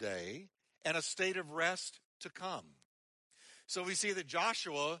another day and a state of rest to come. So we see that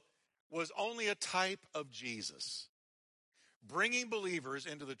Joshua was only a type of Jesus, bringing believers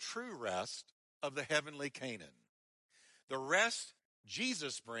into the true rest of the heavenly Canaan. The rest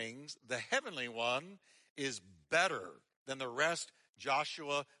Jesus brings, the heavenly one, is better than the rest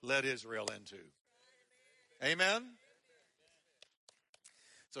Joshua led Israel into. Amen?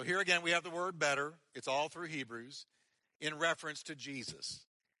 So here again we have the word better. It's all through Hebrews in reference to Jesus.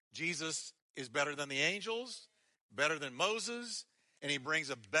 Jesus is better than the angels, better than Moses, and he brings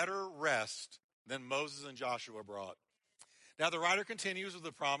a better rest than Moses and Joshua brought. Now the writer continues with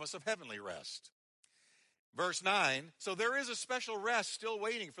the promise of heavenly rest. Verse 9, so there is a special rest still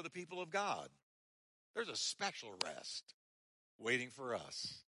waiting for the people of God. There's a special rest waiting for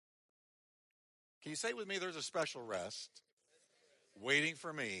us. Can you say with me, there's a special rest waiting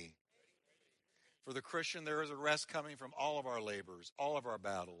for me? For the Christian, there is a rest coming from all of our labors, all of our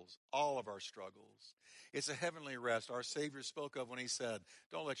battles, all of our struggles. It's a heavenly rest our Savior spoke of when he said,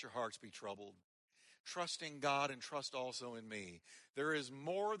 don't let your hearts be troubled. Trust in God and trust also in me. There is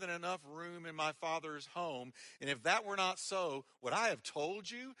more than enough room in my Father's home. And if that were not so, would I have told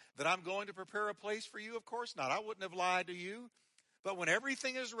you that I'm going to prepare a place for you? Of course not. I wouldn't have lied to you. But when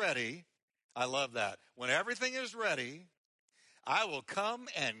everything is ready, I love that. When everything is ready, I will come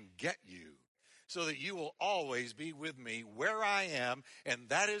and get you so that you will always be with me where I am. And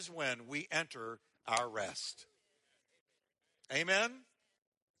that is when we enter our rest. Amen?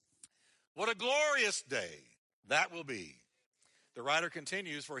 What a glorious day that will be. The writer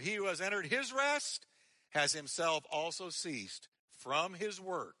continues, for he who has entered his rest has himself also ceased from his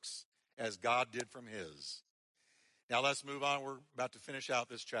works as God did from his. Now let's move on. We're about to finish out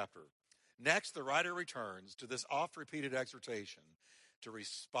this chapter. Next, the writer returns to this oft-repeated exhortation to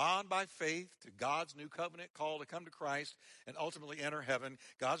respond by faith to God's new covenant call to come to Christ and ultimately enter heaven,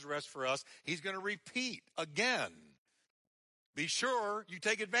 God's rest for us. He's going to repeat again. Be sure you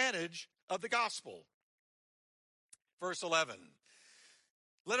take advantage of the gospel. Verse 11.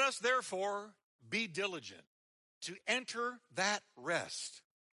 Let us therefore be diligent to enter that rest,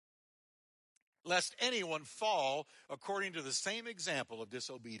 lest anyone fall according to the same example of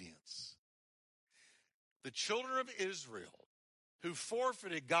disobedience. The children of Israel who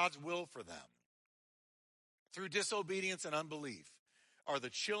forfeited God's will for them through disobedience and unbelief are the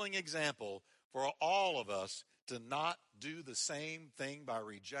chilling example for all of us to not do the same thing by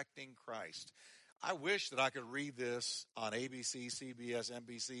rejecting Christ. I wish that I could read this on ABC, CBS,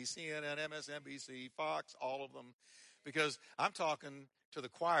 NBC, CNN, MSNBC, Fox, all of them, because I'm talking to the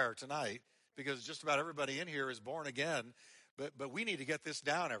choir tonight because just about everybody in here is born again, but we need to get this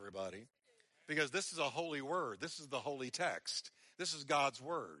down, everybody, because this is a holy word. This is the holy text. This is God's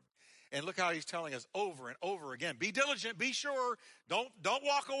word. And look how he's telling us over and over again. Be diligent, be sure, don't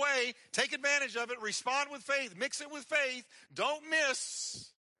walk away, take advantage of it, respond with faith, mix it with faith, don't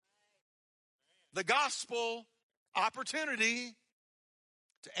miss the gospel opportunity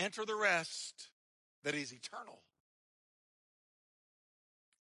to enter the rest that is eternal.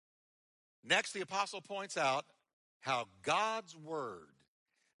 Next, the apostle points out how God's word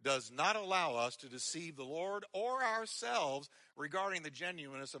does not allow us to deceive the Lord or ourselves regarding the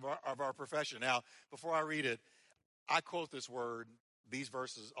genuineness of our profession. Now, before I read it, I quote these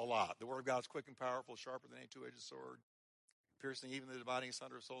verses a lot. The word of God is quick and powerful, sharper than any two-edged sword, piercing even the dividing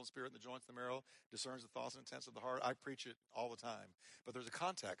asunder of soul and spirit and the joints of the marrow, discerns the thoughts and intents of the heart. I preach it all the time, but there's a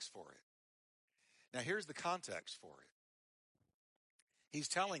context for it. Now, here's the context for it. He's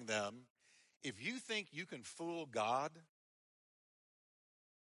telling them, If you think you can fool God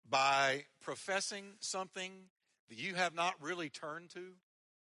by professing something that you have not really turned to,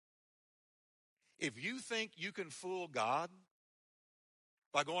 if you think you can fool God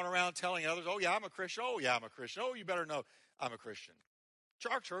by going around telling others, oh, yeah, I'm a Christian. Oh, yeah, I'm a Christian. Oh, you better know I'm a Christian.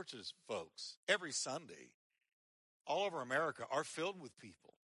 Our churches, folks, every Sunday, all over America, are filled with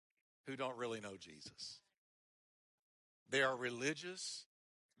people who don't really know Jesus. They are religious.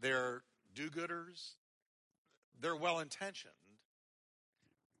 They're do-gooders. They're well-intentioned,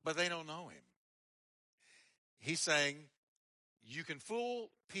 but they don't know him. He's saying, you can fool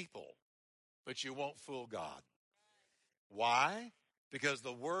people, but you won't fool God. Why? Because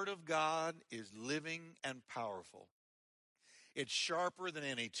the Word of God is living and powerful. It's sharper than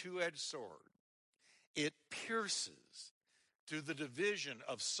any two-edged sword. It pierces to the division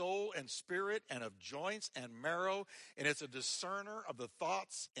of soul and spirit and of joints and marrow, and it's a discerner of the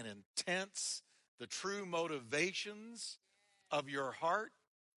thoughts and intents, the true motivations of your heart.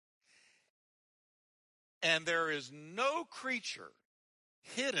 And there is no creature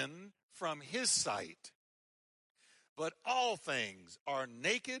hidden from his sight, but all things are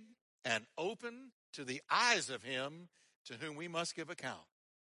naked and open to the eyes of him to whom we must give account.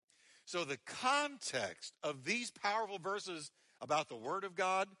 So the context of these powerful verses about the Word of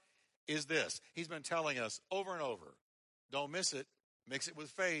God is this. He's been telling us over and over, don't miss it, mix it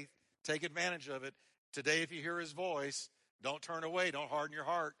with faith, take advantage of it. Today, if you hear his voice, don't turn away, don't harden your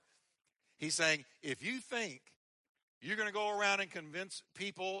heart. He's saying, if you think you're going to go around and convince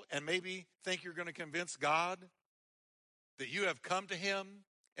people and maybe think you're going to convince God that you have come to him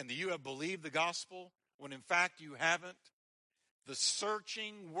and that you have believed the gospel when in fact you haven't, the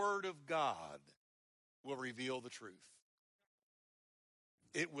searching Word of God will reveal the truth.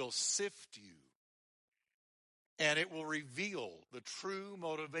 It will sift you, and it will reveal the true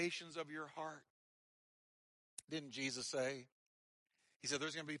motivations of your heart. Didn't Jesus say? He said,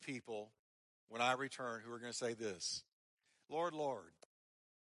 there's going to be people when I return who are going to say this, Lord, Lord,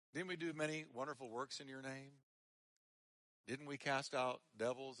 didn't we do many wonderful works in your name? Didn't we cast out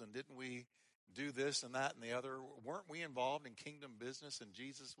devils, and didn't we do this and that and the other? Weren't we involved in kingdom business? And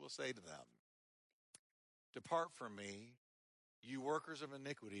Jesus will say to them, depart from me, you workers of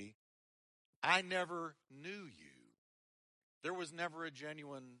iniquity. I never knew you. There was never a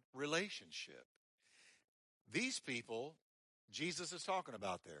genuine relationship. These people Jesus is talking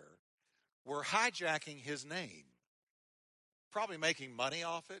about there were hijacking his name, probably making money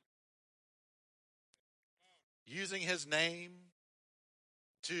off it, using his name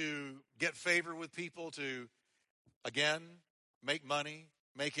to get favor with people, to, again, make money,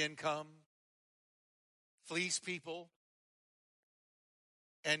 make income, fleece people.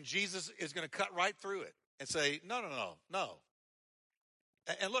 And Jesus is going to cut right through it and say, no, no, no, no.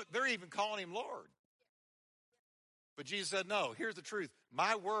 And look, they're even calling him Lord. But Jesus said, no, here's the truth.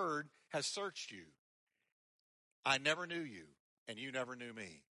 My word has searched you. I never knew you, and you never knew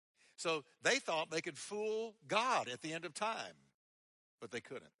me. So they thought they could fool God at the end of time, but they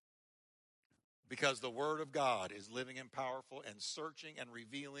couldn't. Because the word of God is living and powerful and searching and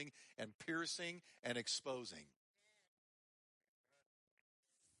revealing and piercing and exposing.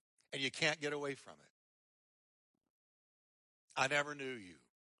 And you can't get away from it. I never knew you.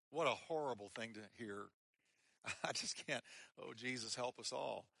 What a horrible thing to hear. I just can't. Oh, Jesus, help us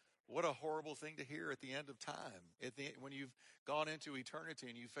all. What a horrible thing to hear at the end of time. When you've gone into eternity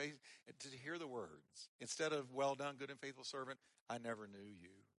and you face to hear the words. Instead of, well done, good and faithful servant, I never knew you.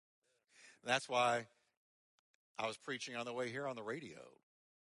 That's why I was preaching on the way here on the radio.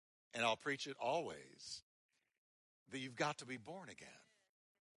 And I'll preach it always. That you've got to be born again.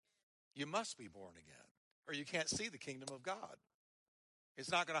 You must be born again. Or you can't see the kingdom of God.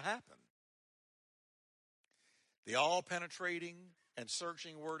 It's not going to happen. The all-penetrating and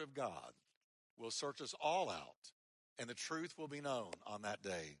searching word of God will search us all out, and the truth will be known on that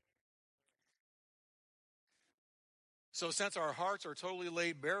day. So since our hearts are totally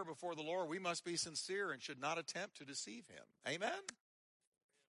laid bare before the Lord, we must be sincere and should not attempt to deceive him. Amen?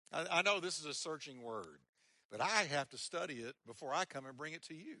 I know this is a searching word, but I have to study it before I come and bring it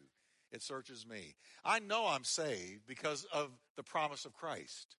to you. It searches me. I know I'm saved because of the promise of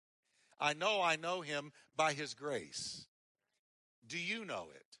Christ. I know him by his grace. Do you know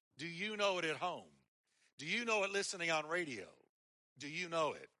it? Do you know it at home? Do you know it listening on radio? Do you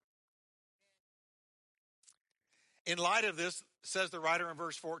know it? In light of this, says the writer in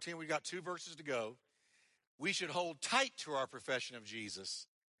verse 14, we've got 2 verses to go. We should hold tight to our profession of Jesus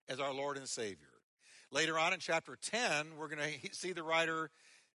as our Lord and Savior. Later on in chapter 10, we're going to see the writer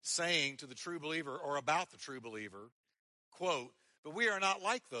saying to the true believer, or about the true believer, quote, But we are not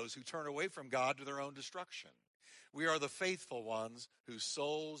like those who turn away from God to their own destruction. We are the faithful ones whose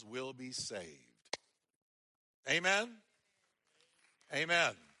souls will be saved. Amen?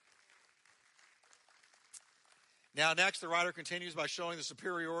 Amen. Now, next, the writer continues by showing the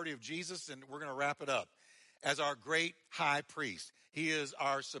superiority of Jesus, and we're going to wrap it up. As our great high priest. He is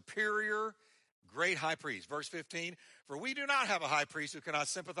our superior great high priest. Verse 15, for we do not have a high priest who cannot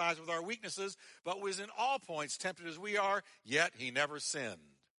sympathize with our weaknesses, but was in all points tempted as we are, yet he never sinned.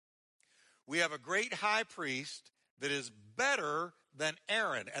 We have a great high priest that is better than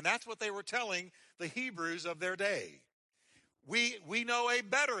Aaron. And that's what they were telling the Hebrews of their day. We know a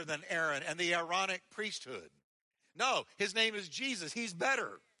better than Aaron and the Aaronic priesthood. No, his name is Jesus. He's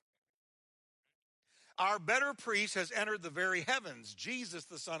better. Our better priest has entered the very heavens, Jesus,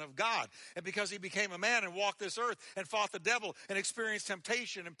 the Son of God. And because he became a man and walked this earth and fought the devil and experienced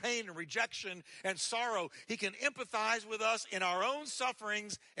temptation and pain and rejection and sorrow, he can empathize with us in our own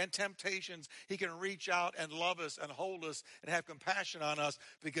sufferings and temptations. He can reach out and love us and hold us and have compassion on us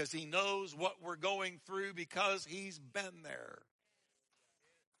because he knows what we're going through because he's been there.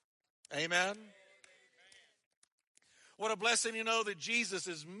 Amen. What a blessing to know that Jesus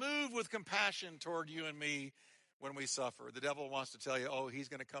is moved with compassion toward you and me when we suffer. The devil wants to tell you, oh, he's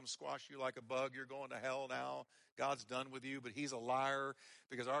going to come squash you like a bug. You're going to hell now. God's done with you. But he's a liar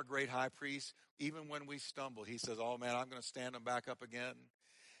because our great high priest, even when we stumble, he says, oh, man, I'm going to stand them back up again.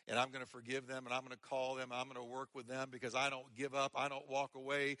 And I'm going to forgive them, and I'm going to call them. I'm going to work with them because I don't give up. I don't walk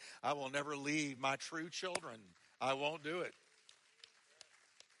away. I will never leave my true children. I won't do it.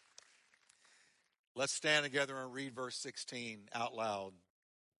 Let's stand together and read verse 16 out loud.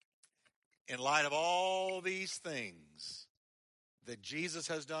 In light of all these things that Jesus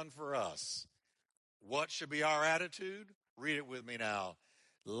has done for us, what should be our attitude? Read it with me now.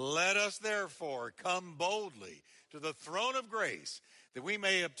 Let us therefore come boldly to the throne of grace that we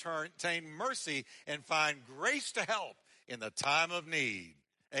may obtain mercy and find grace to help in the time of need.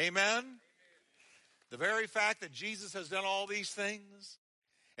 Amen? The very fact that Jesus has done all these things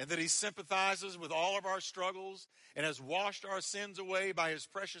and that he sympathizes with all of our struggles and has washed our sins away by his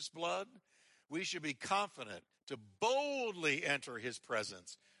precious blood, we should be confident to boldly enter his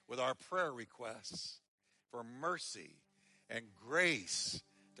presence with our prayer requests for mercy and grace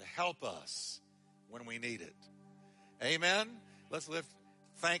to help us when we need it. Amen? Let's lift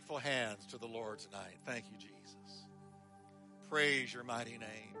thankful hands to the Lord tonight. Thank you, Jesus. Praise your mighty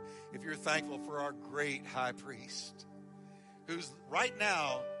name. If you're thankful for our great high priest, who's right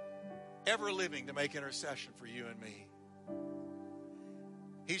now ever living to make intercession for you and me.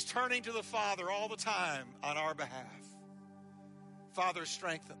 He's turning to the Father all the time on our behalf. Father,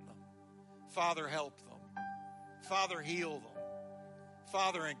 strengthen them. Father, help them. Father, heal them.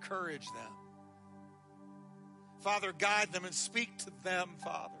 Father, encourage them. Father, guide them and speak to them,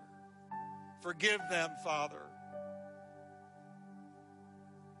 Father. Forgive them, Father.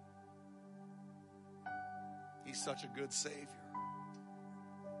 He's such a good Savior.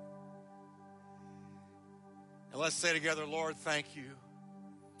 And let's say together, Lord, thank you.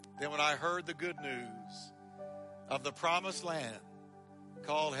 Then when I heard the good news of the promised land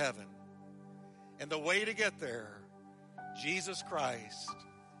called heaven and the way to get there, Jesus Christ,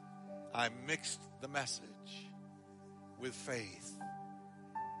 I mixed the message with faith.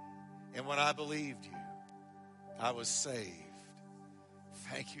 And when I believed you, I was saved.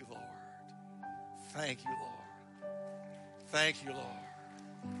 Thank you, Lord. Thank you, Lord. Thank you, Lord.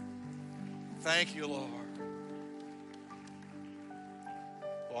 Thank you, Lord.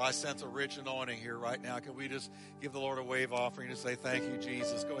 Well, I sense a rich anointing here right now. Can we just give the Lord a wave offering to say thank you,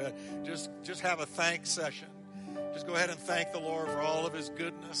 Jesus? Go ahead. Just have a thank session. Just go ahead and thank the Lord for all of his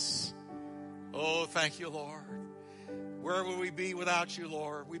goodness. Oh, thank you, Lord. Where would we be without you,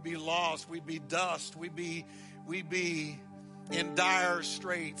 Lord? We'd be lost. We'd be dust. We'd be in dire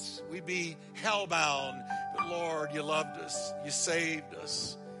straits. We'd be hellbound. But Lord, you loved us. You saved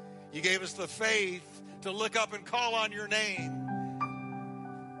us. You gave us the faith to look up and call on your name.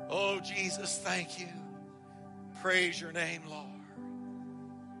 Oh, Jesus, thank you. Praise your name, Lord.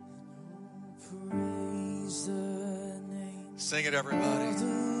 Praise the name. Sing it, everybody.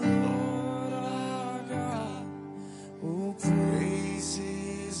 Lord our God. Oh, praise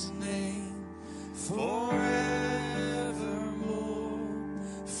his name forevermore.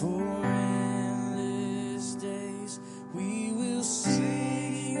 For endless days we will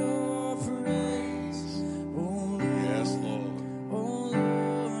sing your praise. Oh, Lord, yes, Lord. oh,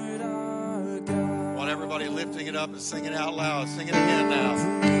 Lord our God. Want everybody lifting it up and singing out loud. Sing it again now.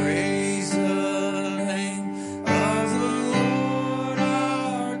 Praise the name of the Lord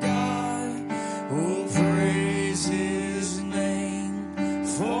our God. Oh, praise his name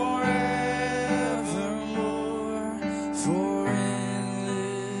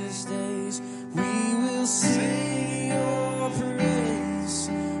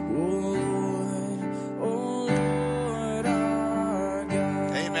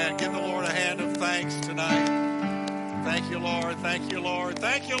Thank you, Lord.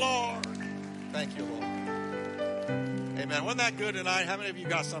 Thank you, Lord. Thank you, Lord. Amen. Wasn't that good tonight? How many of you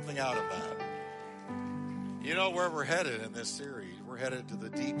got something out of that? You know where we're headed in this series. We're headed to the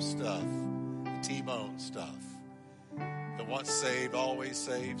deep stuff, the T-bone stuff, the once saved, always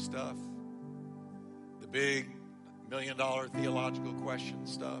saved stuff, the big $1 million theological question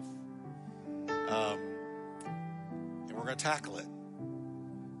stuff. And we're going to tackle it.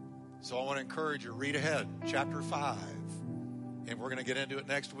 So I want to encourage you, read ahead, chapter 5. And we're going to get into it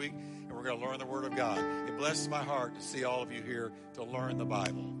next week, and we're going to learn the Word of God. It blesses my heart to see all of you here to learn the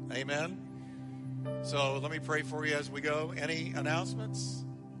Bible. Amen? So let me pray for you as we go. Any announcements?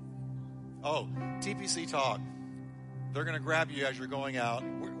 Oh, TPC Talk. They're going to grab you as you're going out.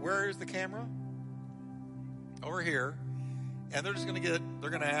 Where is the camera? Over here. And they're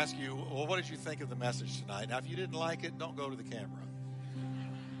going to ask you, well, what did you think of the message tonight? Now, if you didn't like it, don't go to the camera.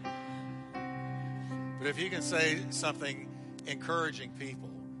 But if you can say something encouraging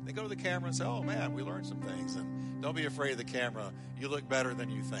people, then go to the camera and say, oh, man, we learned some things. And don't be afraid of the camera. You look better than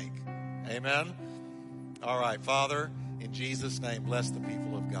you think. Amen? All right, Father, in Jesus' name, bless the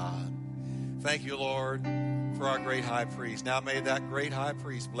people of God. Thank you, Lord, for our great high priest. Now may that great high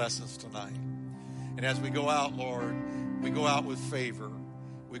priest bless us tonight. And as we go out, Lord, we go out with favor.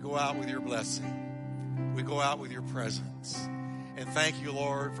 We go out with your blessing. We go out with your presence. And thank you,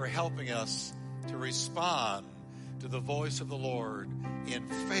 Lord, for helping us to respond to the voice of the Lord in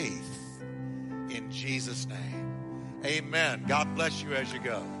faith. In Jesus' name. Amen. God bless you as you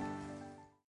go.